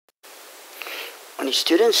Morning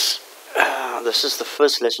students, this is the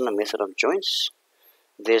first lesson on method of joints.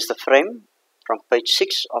 There's the frame from page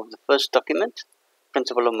 6 of the first document,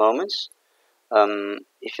 principle of moments.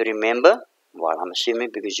 If you remember, well, I'm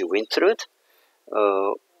assuming because you went through it,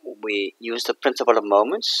 we use the principle of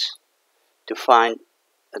moments to find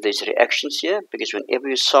these reactions here, because whenever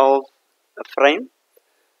you solve a frame,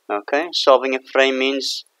 solving a frame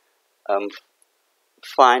means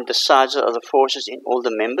find the sizes of the forces in all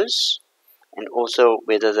the members, and also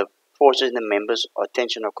whether the forces in the members are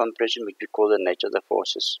tension or compression, which we call the nature of the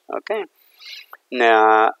forces.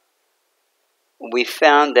 Now we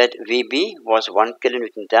found that VB was 1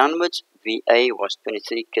 kilonewton downwards, VA was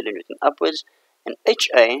 23 kilonewton upwards, and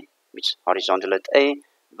HA, which is horizontal at A,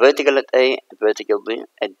 vertical at A, and vertical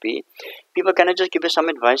at B. People, can I just give you some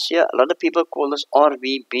advice here? A lot of people call this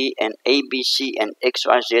RVB and ABC and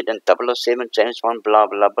XYZ and 007 James 1 blah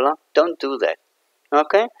blah blah. Don't do that.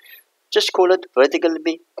 Just call it vertical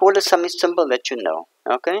B. Call it something simple that you know.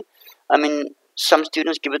 I mean, some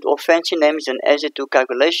students give it all fancy names, and as they do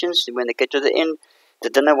calculations, when they get to the end, they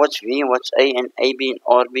don't know what's V and what's A and AB and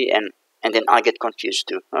RB, and then I get confused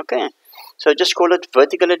too. So just call it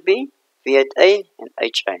vertical at B, V at A, and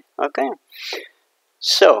HA.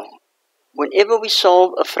 So whenever we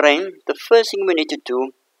solve a frame, the first thing we need to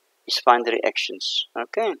do is find the reactions.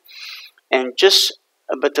 And just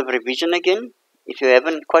a bit of revision again. If you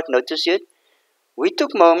haven't quite noticed yet, we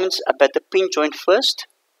took moments about the pin joint first.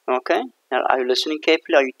 Now, are you listening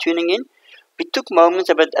carefully? Are you tuning in? We took moments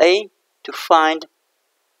about A to find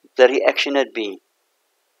the reaction at B.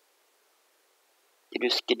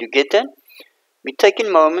 Did you get that? We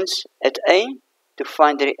taken moments at A to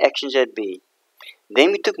find the reactions at B.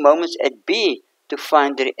 Then we took moments at B to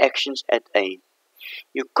find the reactions at A.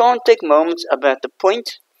 You can't take moments about the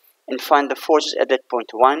point and find the forces at that point.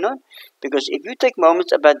 Why not? Because if you take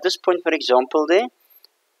moments about this point, for example, there,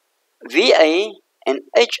 VA and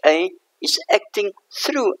HA is acting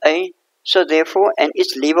through A, so therefore, and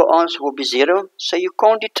its lever arms will be 0, so you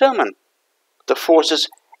can't determine the forces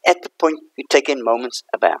at the point you take in moments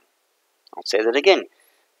about. I'll say that again.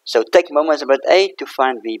 So take moments about A to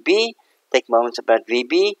find VB, take moments about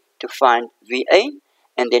VB to find VA,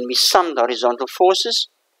 and then we sum the horizontal forces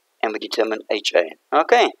and we determine HA.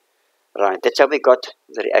 Right, that's how we got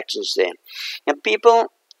the reactions there. And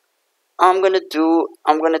people, I'm gonna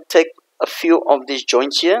take a few of these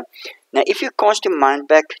joints here. Now, if you cast your mind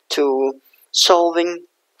back to solving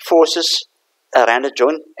forces around a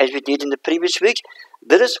joint as we did in the previous week,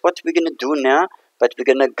 that is what we're gonna do now. But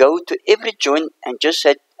we're gonna go to every joint and just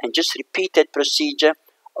repeat that procedure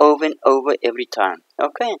over and over every time.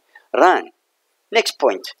 Right. Next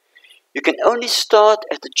point. You can only start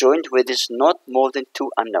at the joint where there's not more than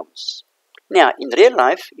 2 unknowns. Now, in real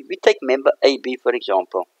life, if we take member AB, for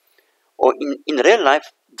example, or in real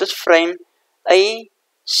life, this frame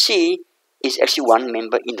AC is actually one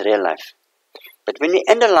member in real life. But when we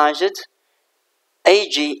analyze it,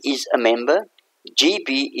 AG is a member,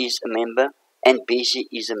 GB is a member, and BC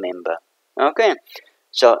is a member.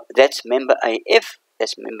 So that's member AF,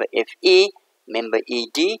 that's member FE, member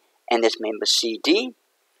ED, and that's member CD.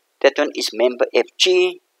 That one is member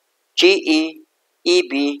FG, GE,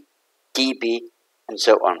 EB, DB, and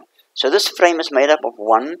so on. So this frame is made up of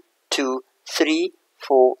 1, 2, 3,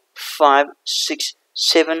 4, 5, 6,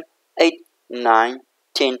 7, 8, 9,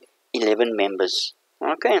 10, 11 members.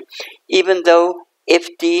 Even though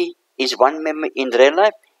FD is one member in real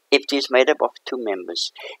life, FD is made up of 2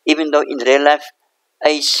 members. Even though in real life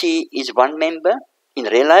AC is one member, in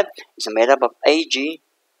real life it's made up of AG,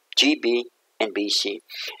 GB, and BC,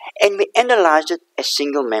 and we analyze it as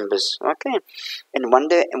single members. And one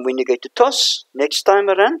day, and when you go to TOS next time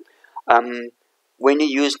around, when you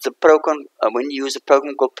use the program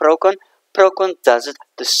called Procon does it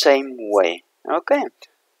the same way.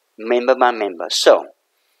 Member by member. So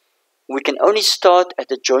we can only start at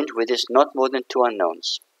the joint where there's not more than 2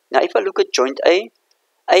 unknowns. Now, if I look at joint A,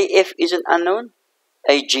 AF is an unknown,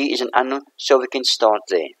 AG is an unknown, so we can start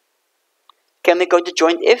there. Can we go to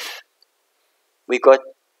joint F? We got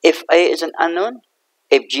FA is an unknown,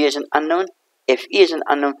 FG is an unknown, FE is an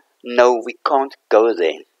unknown. No, we can't go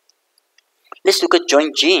there. Let's look at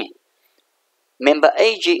joint G. Member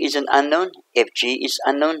AG is an unknown, FG is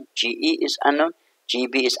unknown, GE is unknown,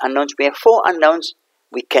 GB is unknown. We have 4 unknowns.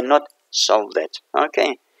 We cannot solve that.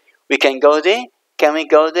 We can go there. Can we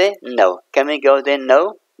go there? No. Can we go there?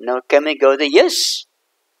 No. No. Can we go there? Yes.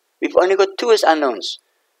 We've only got 2 as unknowns.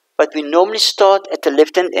 But we normally start at the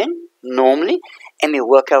left-hand end, normally, and we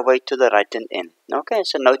work our way to the right-hand end.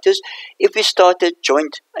 So notice, if we start at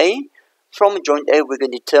joint A, from joint A, we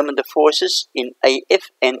can determine the forces in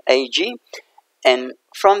AF and AG, And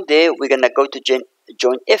from there, we're going to go to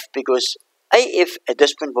joint F, because AF at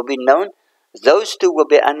this point will be known. Those two will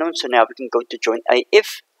be unknown. So now we can go to joint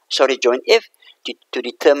F to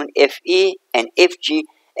determine FE and FG,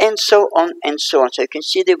 and so on and so on. So you can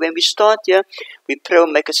see that when we start here, we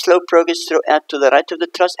make a slow progress throughout to the right of the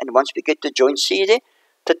truss, and once we get to joint C there,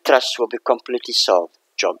 the truss will be completely solved.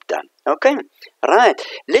 Job done. Okay, right.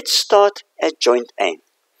 Let's start at joint A.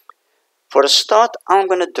 For a start, I'm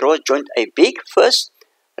going to draw joint A big first,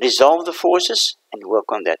 resolve the forces, and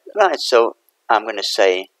work on that. Right, so I'm going to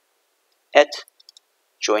say at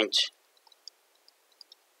joint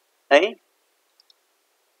A.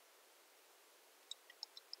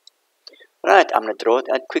 Right, I'm going to draw it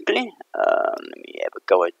out quickly. Let me have a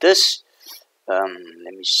go at this.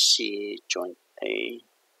 Let me see, joint A.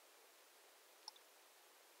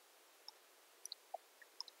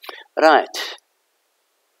 Right.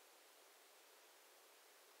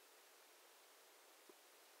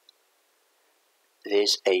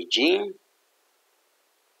 There's AG.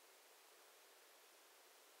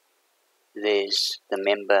 There's the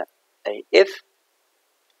member AF.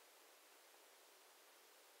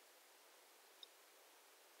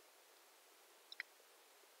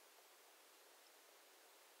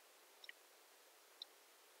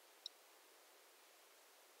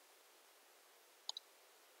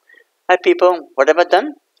 Hi people, what have I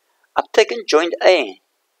done? I've taken joint A.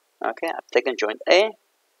 Okay, I've taken joint A,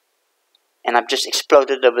 and I've just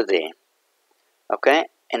exploded over there. Okay,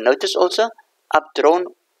 and notice also, I've drawn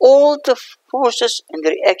all the forces and the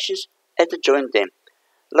reactions at the joint there.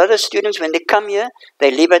 A lot of students, when they come here,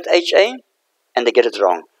 they leave at HA, and they get it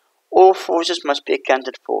wrong. All forces must be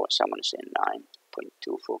accounted for. So I'm going to say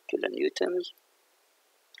 9.24 kilonewtons.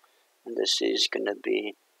 And this is going to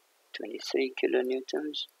be 23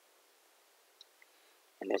 kilonewtons.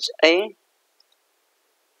 And that's A,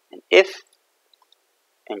 and F,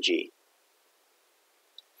 and G.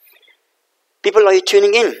 People, are you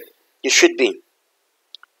tuning in? You should be.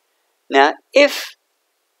 Now, if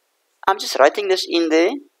I'm just writing this in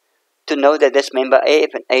there to know that that's member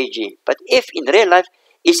AF and AG, but if in real life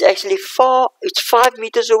it's actually it's 5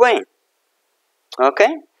 meters away.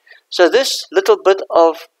 Okay? So this little bit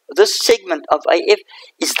of this segment of AF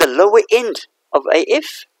is the lower end of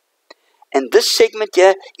AF, and this segment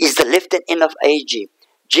here is the left end of AG.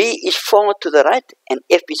 G is far to the right, and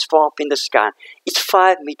F is far up in the sky. It's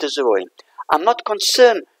 5 meters away. I'm not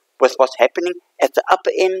concerned with what's happening at the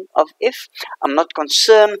upper end of F. I'm not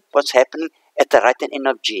concerned what's happening at the right end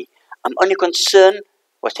of G. I'm only concerned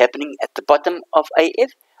what's happening at the bottom of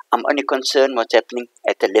AF. I'm only concerned what's happening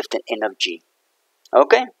at the left end of G.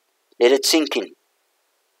 Okay? Let it sink in.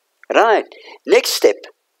 Right. Next step.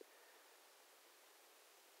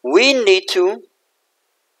 We need to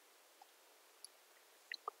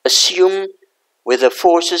assume whether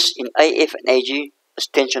forces in AF and AG is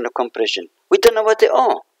tension or compression. We don't know what they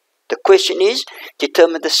are. The question is,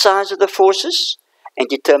 determine the size of the forces and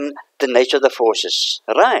determine the nature of the forces.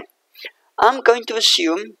 Right. I'm going to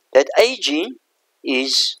assume that AG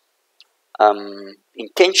is in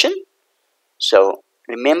tension. So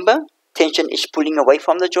remember, tension is pulling away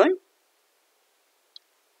from the joint.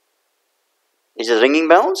 Is it ringing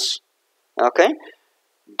bells? Okay.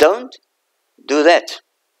 Don't do that.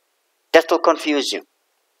 That will confuse you.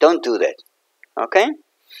 Don't do that. Okay.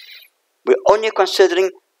 We're only considering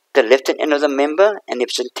the left end of the member, and if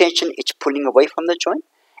it's in tension, it's pulling away from the joint.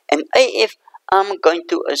 And AF, I'm going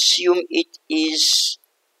to assume it is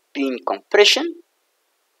being compression.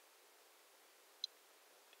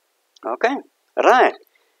 Okay, right.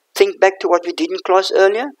 Think back to what we did in class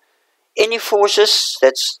earlier. Any forces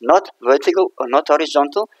that's not vertical or not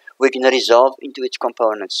horizontal, we're going to resolve into its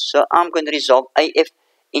components. So I'm going to resolve AF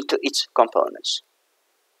into its components.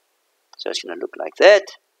 So it's going to look like that.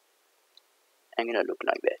 I'm going to look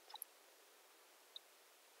like that.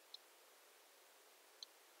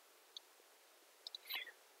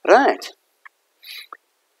 Right.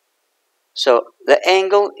 So the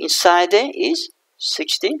angle inside there is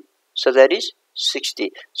 60. So that is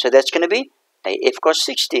 60. So that's going to be AF cos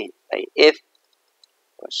 60. AF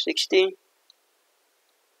cos 60.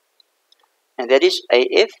 And that is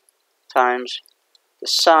AF times the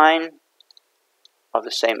sine of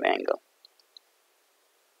the same angle.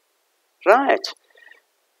 Right.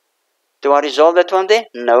 Do I resolve that one there?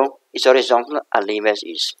 No. It's horizontal. I'll leave as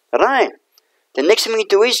is. Right. The next thing we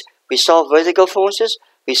do is we solve vertical forces,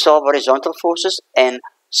 we solve horizontal forces, and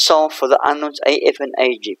solve for the unknowns AF and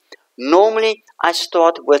AG. Normally, I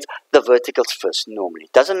start with the verticals first. Normally.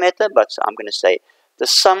 Doesn't matter, but I'm going to say the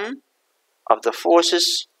sum of the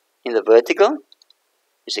forces in the vertical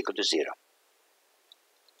is equal to 0.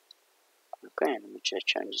 Okay, let me just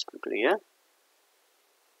change this quickly here.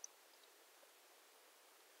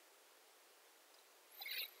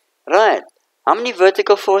 Right. How many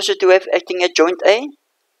vertical forces do we have acting at joint A?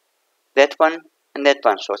 That one and that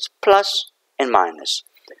one. So it's plus and minus.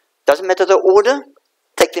 Doesn't matter the order.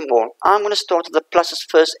 Take them all. I'm going to start with the pluses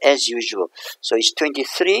first as usual. So it's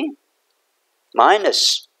 23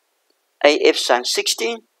 minus AF sine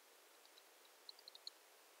 60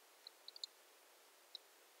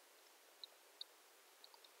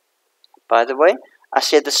 By the way, I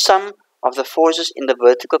said the sum of the forces in the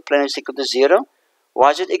vertical plane is equal to 0.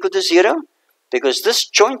 Why is it equal to 0? Because this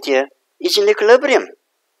joint here is in equilibrium.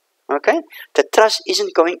 Okay? The thrust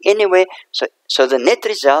isn't going anywhere, so the net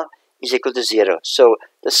result is equal to 0. So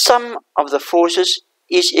the sum of the forces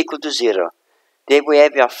is equal to 0. There we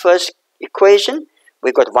have our first equation.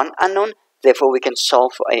 We've got one unknown, therefore we can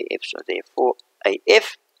solve for AF. So therefore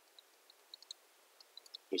AF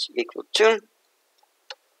is equal to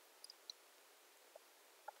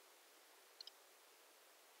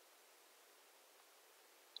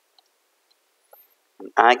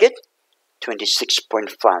I get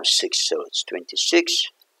 26.56, so it's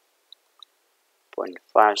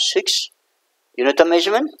 26.56 unit of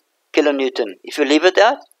measurement, kilonewton. If you leave it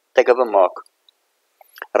out, take up a mark.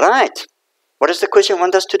 Right. What does the question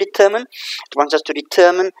want us to determine? It wants us to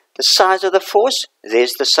determine the size of the force.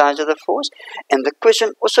 There's the size of the force. And the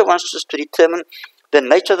question also wants us to determine the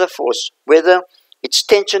nature of the force, whether it's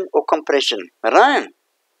tension or compression. Right?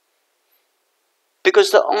 Because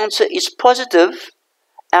the answer is positive,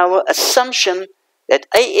 our assumption that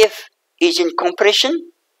AF is in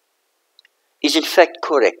compression is in fact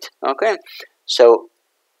correct. Okay, so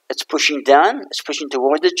it's pushing down, it's pushing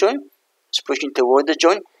toward the joint, it's pushing toward the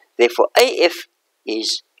joint. Therefore, AF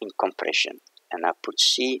is in compression, and I put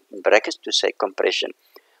C in brackets to say compression.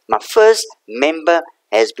 My first member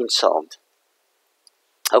has been solved.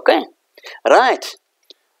 Okay, right.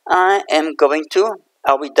 I am going to.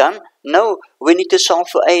 Are we done? No, we need to solve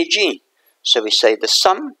for AG. So we say the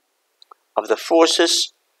sum of the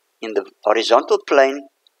forces in the horizontal plane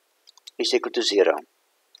is equal to 0.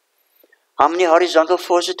 How many horizontal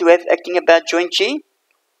forces do we have acting about joint G?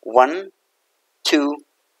 1, 2,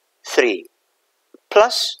 3.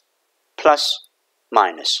 Plus, plus,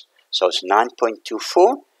 minus. So it's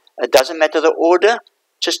 9.24. It doesn't matter the order.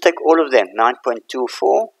 Just take all of them.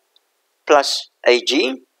 9.24 plus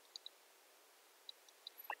AG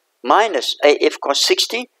minus AF cos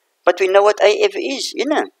 60. But we know what AF is, you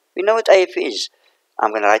know. We know what AF is.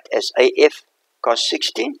 I'm going to write as AF cos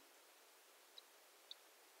 60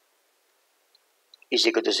 is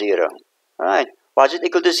equal to 0. Alright. Why is it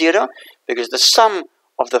equal to 0? Because the sum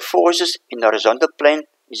of the forces in the horizontal plane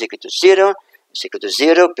is equal to 0. It's equal to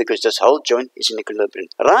 0 because this whole joint is in equilibrium.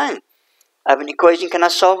 Right. I have an equation. Can I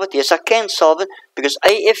solve it? Yes, I can solve it because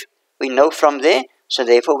AF we know from there. So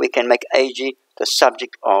therefore we can make AG the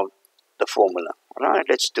subject of the formula. Alright,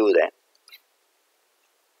 let's do that.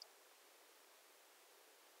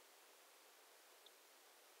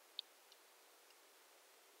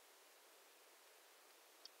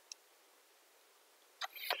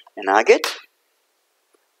 And I get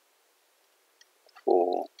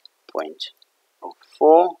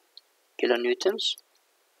 4.04 kilonewtons.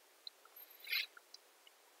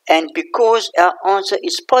 And because our answer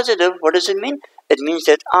is positive, what does it mean? It means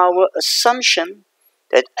that our assumption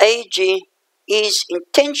that AG is in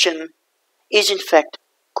tension is in fact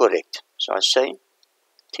correct. So I say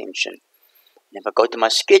tension. And if I go to my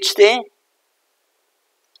sketch there,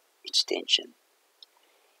 it's tension.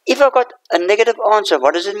 If I got a negative answer,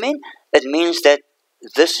 what does it mean? It means that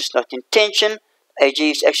this is not in tension. AG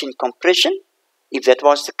is actually in compression. If that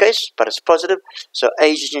was the case, but it's positive, so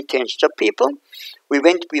AG is in tension. So people, we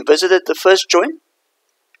visited the first joint.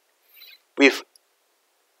 We've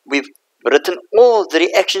written all the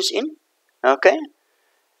reactions in. Okay,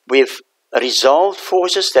 we've resolved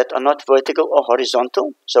forces that are not vertical or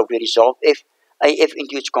horizontal. So we resolve AF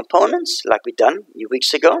into its components, like we done a few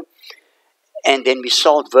weeks ago. And then we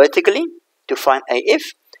solved vertically to find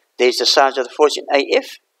AF. There's the size of the force in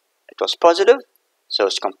AF. It was positive, so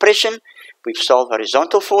it's compression. We've solved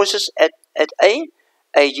horizontal forces at A.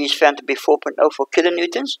 AG is found to be 4.04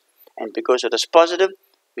 kilonewtons. And because it is positive,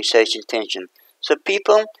 we say it's in tension. So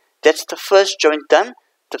people, that's the first joint done.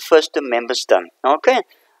 The first two members done. Okay,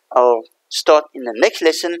 I'll start in the next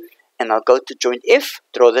lesson and I'll go to joint F,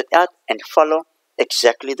 draw that out and follow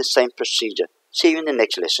exactly the same procedure. See you in the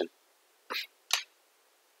next lesson.